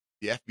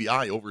The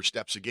FBI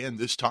oversteps again,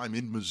 this time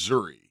in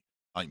Missouri.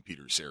 I'm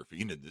Peter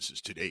Serafine, and this is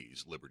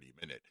today's Liberty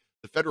Minute.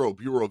 The Federal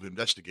Bureau of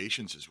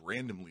Investigations has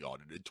randomly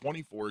audited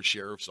 24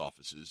 sheriff's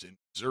offices in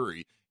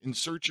Missouri in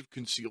search of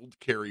concealed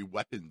carry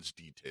weapons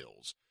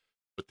details,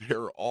 but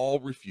they're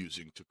all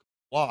refusing to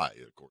comply,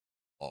 according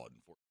to law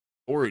enforcement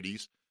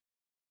authorities.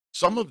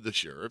 Some of the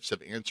sheriffs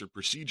have answered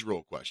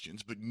procedural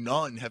questions, but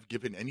none have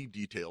given any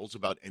details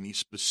about any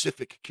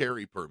specific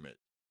carry permit.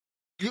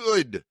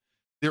 Good!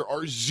 There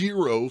are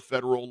zero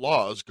federal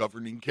laws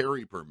governing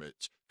carry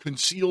permits,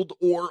 concealed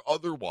or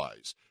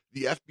otherwise.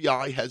 The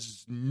FBI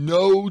has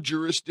no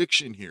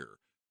jurisdiction here,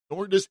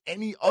 nor does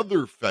any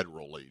other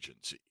federal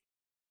agency.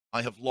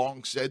 I have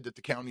long said that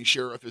the county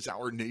sheriff is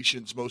our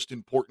nation's most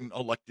important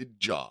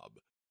elected job,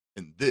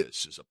 and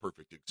this is a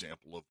perfect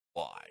example of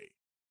why.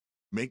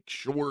 Make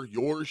sure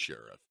your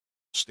sheriff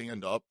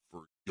stand up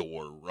for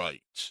your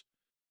rights.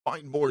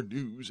 Find more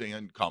news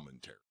and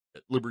commentary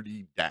at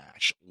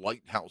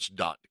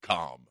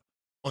liberty-lighthouse.com.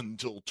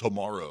 Until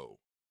tomorrow,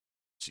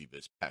 si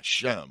vis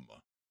pacem,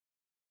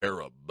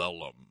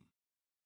 parabellum.